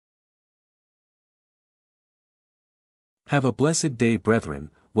Have a blessed day,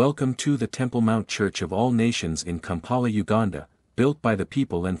 brethren. Welcome to the Temple Mount Church of All Nations in Kampala, Uganda, built by the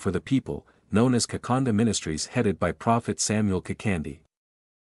people and for the people, known as Kakande Ministries, headed by Prophet Kakande.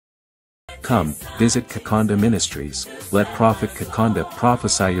 Come, visit Kakande Ministries, let Prophet Kakande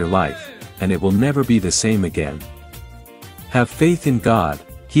prophesy your life, and it will never be the same again. Have faith in God.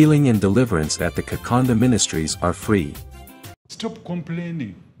 Healing and deliverance at the Kakande Ministries are free. Stop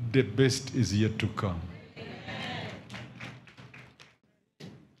complaining. The best is yet to come.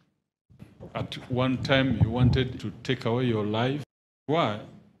 At one time, you wanted to take away your life. Why?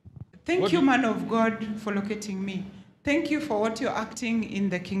 Thank you, man of God, for locating me. Thank you for what you're acting in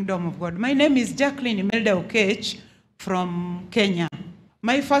the kingdom of God. My name is Jacqueline Imelda Okech from Kenya.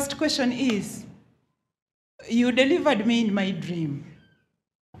 My first question is, you delivered me in my dream.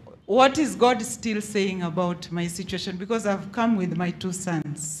 What is God still saying about my situation? Because I've come with my 2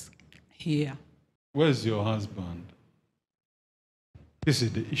 sons here. Where's your husband? This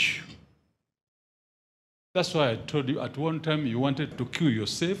is the issue. That's why I told you at one time you wanted to kill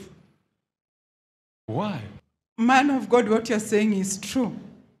yourself. Why? Man of God, what you're saying is true.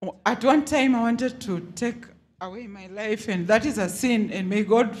 At one time I wanted to take away my life, and that is a sin, and may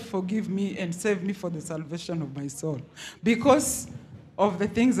God forgive me and save me for the salvation of my soul, because of the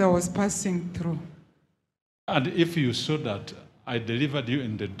things I was passing through. And if you saw that I delivered you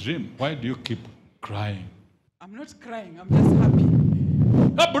in the dream, why do you keep crying? I'm not crying, I'm just happy.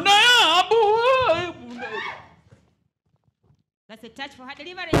 That's a touch for her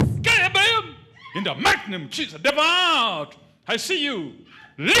deliverance. In the mighty name of Jesus, devil out. I see you.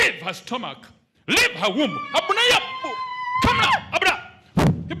 Leave her stomach. Leave her womb. Come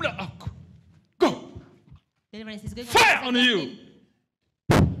now. Go. Deliverance is going on. Fire on you.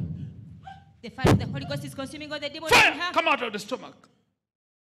 The fire of the Holy Ghost is consuming all the demons in Fire. her. Come out of the stomach.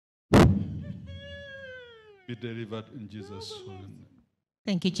 Be delivered in Jesus' name.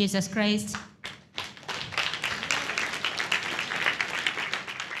 Thank you, Jesus Christ.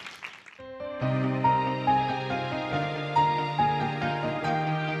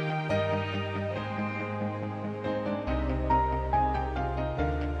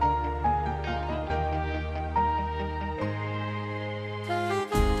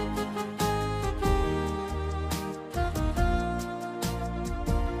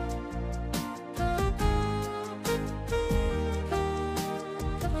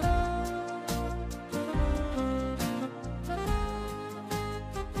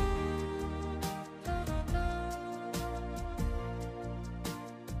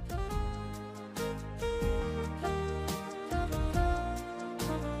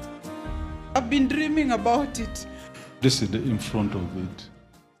 I've been dreaming about it. This is the in front of it.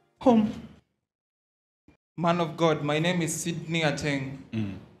 Home. Man of God, my name is Sydney Ateng.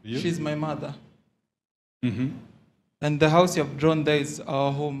 Yep. She's my mother. Mm-hmm. And the house you have drawn there is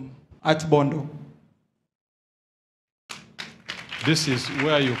our home at Bondo. This is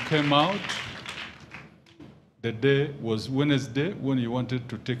where you came out. The day was Wednesday when you wanted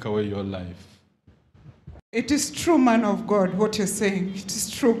to take away your life. It is true, man of God, what you're saying. It is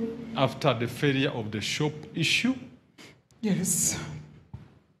true. After the failure of the shop issue? Yes.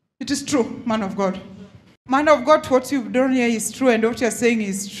 It is true, man of God. Man of God, what you've done here is true, and what you're saying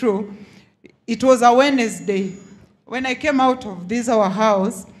is true. It was a Wednesday. When I came out of this, our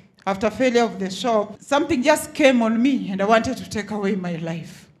house, after failure of the shop, something just came on me, and I wanted to take away my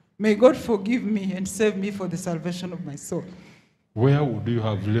life. May God forgive me and save me for the salvation of my soul. Where would you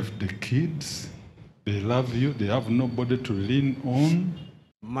have left the kids? They love you. They have nobody to lean on.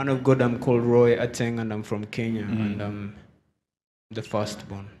 Man of God, I'm called Roy Ateng, and I'm from Kenya, and I'm the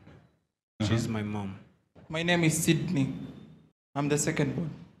firstborn. She's my mom. My name is Sydney. I'm the secondborn.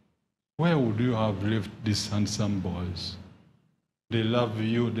 Where would you have left these handsome boys? They love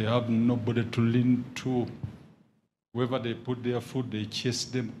you. They have nobody to lean to. Wherever they put their foot, they chase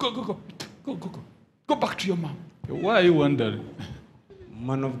them. Go. Go back to your mom. Why are you wondering?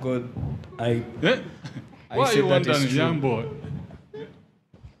 Man of God, I Why are you wondering, young boy?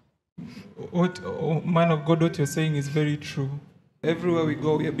 Man of God, what you're saying is very true. Everywhere we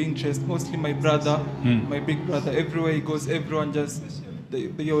go, we are being chased. Mostly my brother, my big brother. Everywhere he goes, everyone just,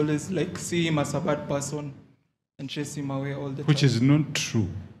 they always like see him as a bad person and chase him away all the time. Which is not true.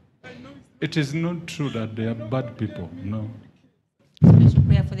 It is not true that they are bad people. No. Special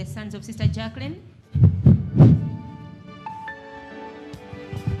prayer for the sons of Sister Jacqueline.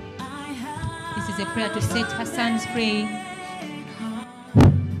 This is a prayer to set her sons free.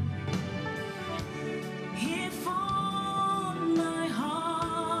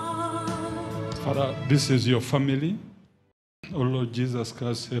 Father, this is your family. Oh Lord Jesus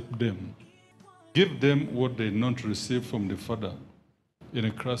Christ, help them. Give them what they not receive from the Father. In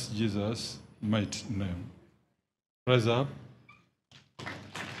Christ Jesus' mighty name. Rise up.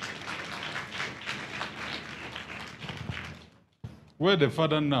 Where the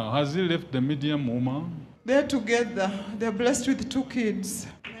father now? Has he left the medium woman? They're together. They're blessed with 2 kids.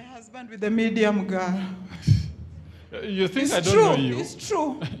 My husband with the medium girl. You think It's I don't true. know you? It's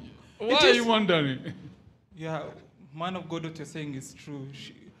true. Why are you wondering? Yeah, man of God, what you're saying is true.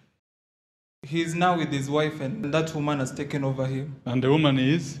 He's now with his wife, and that woman has taken over him. And the woman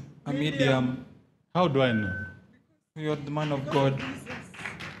is? A medium. How do I know? You're the man of God.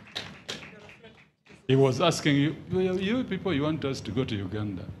 He was asking you people, you want us to go to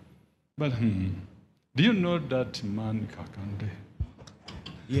Uganda. But do you know that man, Kakande?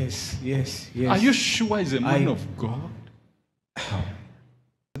 Yes. Are you sure he's a man of God?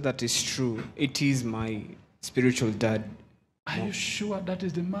 That is true. It is my spiritual dad. Are you sure that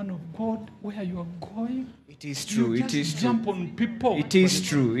is the man of God where you are going? It is true. You It is just true. jump on people. It is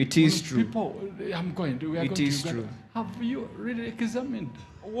true. It is true. People, I'm going to. We are It going to is Uganda. true. Have you really examined?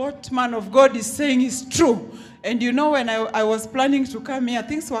 What man of God is saying is true. And you know, when I was planning to come here,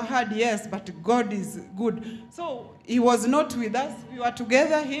 things were hard, yes, but God is good. So he was not with us. We were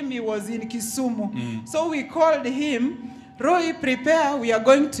together. He was in Kisumu. So we called him, Roy, prepare. We are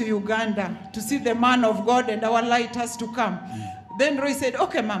going to Uganda to see the man of God, and our light has to come. Then Roy said,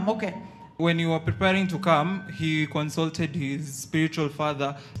 okay, ma'am, okay. When you were preparing to come, he consulted his spiritual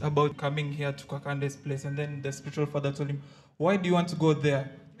father about coming here to Kakande's place. And then the spiritual father told him, why do you want to go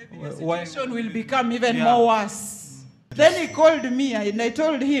there? The situation will become even more worse. Then he called me and I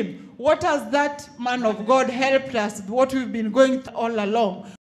told him, what has that man of God helped us, what we've been going through all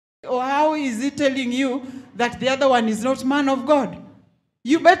along? Or how is he telling you that the other one is not man of God?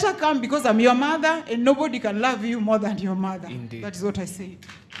 You better come because I'm your mother and nobody can love you more than your mother. Indeed. That is what I say.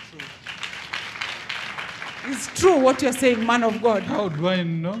 It's true what you're saying, man of God. How do I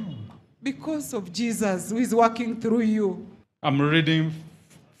know? Because of Jesus who is working through you. I'm reading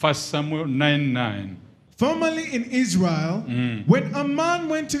 1 Samuel 9:9. Formerly in Israel, when a man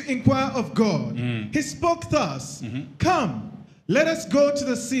went to inquire of God, he spoke thus, Come, let us go to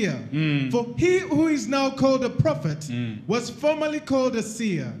the seer. For he who is now called a prophet was formerly called a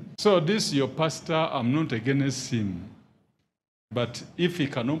seer. So this your pastor, I'm not against him. But if he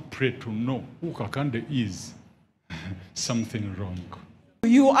cannot pray to know who Kakande is, something wrong.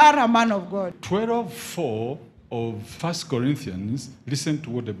 You are a man of God. 12:4 of 1 Corinthians, listen to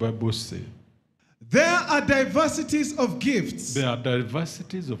what the Bible says. There are diversities of gifts, There are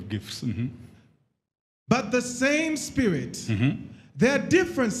diversities of gifts. but the same Spirit. There are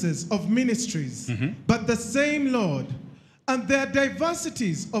differences of ministries, but the same Lord. And there are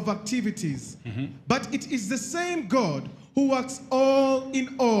diversities of activities, but it is the same God who works all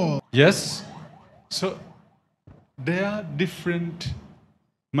in all. Yes? So there are different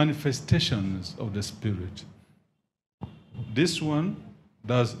manifestations of the Spirit. This one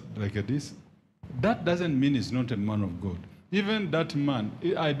does like this. That doesn't mean he's not a man of God. Even that man,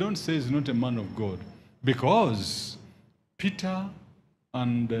 I don't say he's not a man of God, because Peter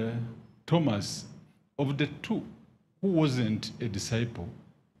and Thomas, of the two, who wasn't a disciple?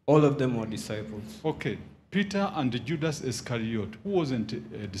 All of them were disciples. Okay, Peter and Judas Iscariot, who wasn't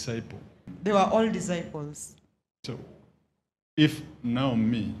a disciple? They were all disciples. So, if now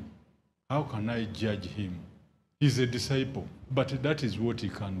me, how can I judge him? He's a disciple, but that is what he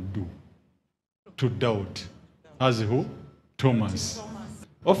can do. To doubt. As who? Thomas.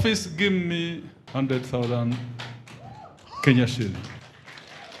 Office, give me 100,000 Kenya shilling.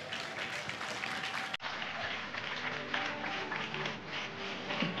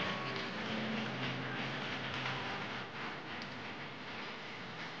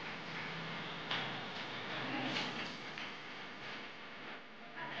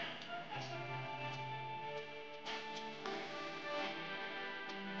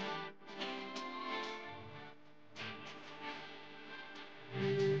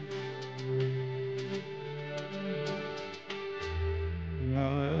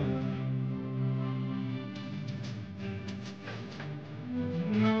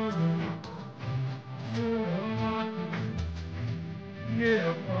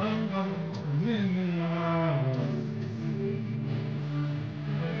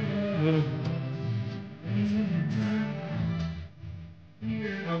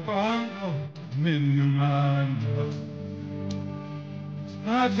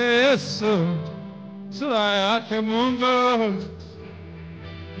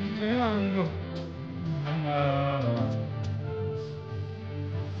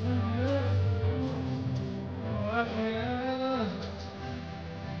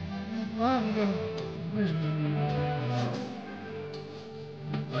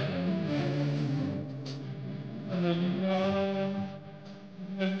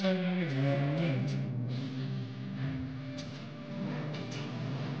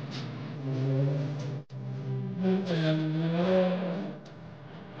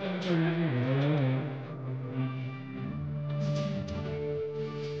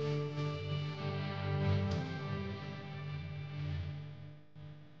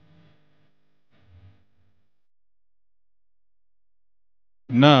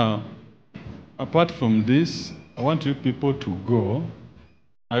 Now, apart from this, I want you people to go.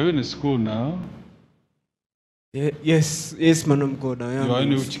 Are you in school now? Yes, man of God, I am. You are in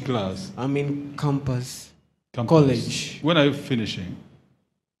which class? I'm in campus. Campus. College. When are you finishing?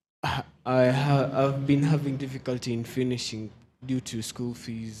 I've been having difficulty in finishing due to school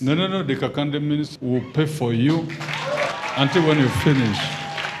fees. No. The Kakande ministry will pay for you until when you finish.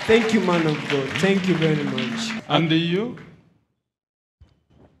 Thank you, man of God. Thank you very much. And you?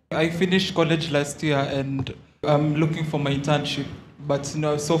 I finished college last year and I'm looking for my internship. But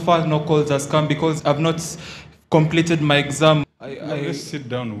no, so far no calls has come because I've not completed my exam. Let's sit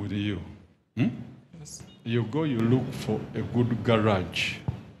down with you. Yes. You go, you look for a good garage.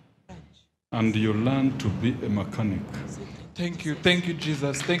 And you learn to be a mechanic. Thank you,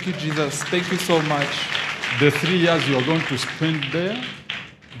 Jesus. Thank you, Jesus. Thank you so much. The 3 years you are going to spend there,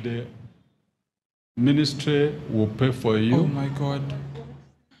 the ministry will pay for you. Oh my God.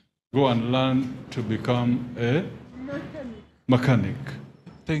 Go and learn to become a mechanic.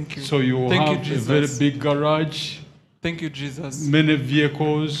 Thank you. So you will Thank you, have a Jesus. very big garage, Thank you, Jesus. many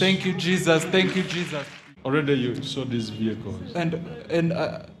vehicles. Thank you, Jesus. Thank you, Jesus. Already you saw these vehicles. And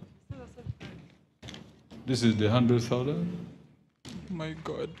This is the 100,000. my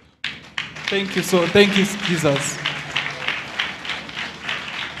God. Thank you thank you, Jesus.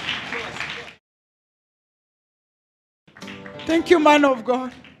 Thank you, man of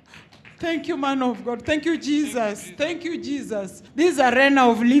God. Thank you, man of God. Thank you, Jesus. Thank you, Jesus. This is arena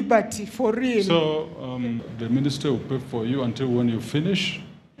of liberty, for real. So the minister will pay for you until when you finish.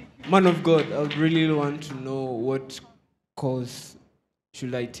 Man of God, I really want to know what course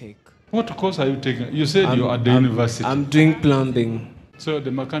should I take. What course are you taking? You said you are at the university. I'm doing plumbing. So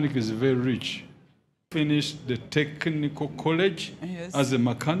the mechanic is very rich. Finish the technical college Yes. as a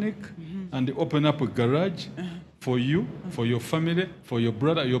mechanic, and they open up a garage for you, for your family, for your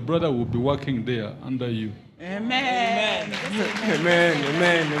brother. Your brother will be working there under you. Amen.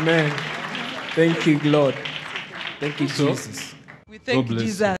 Amen. Thank you, Lord. Thank you, So, Jesus. We thank God bless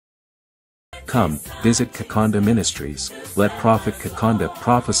Jesus. Come, visit Kakande Ministries, let Prophet Kakande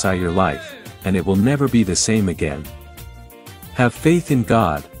prophesy your life, and it will never be the same again. Have faith in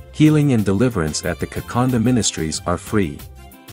God. Healing and deliverance at the Kakande Ministries are free.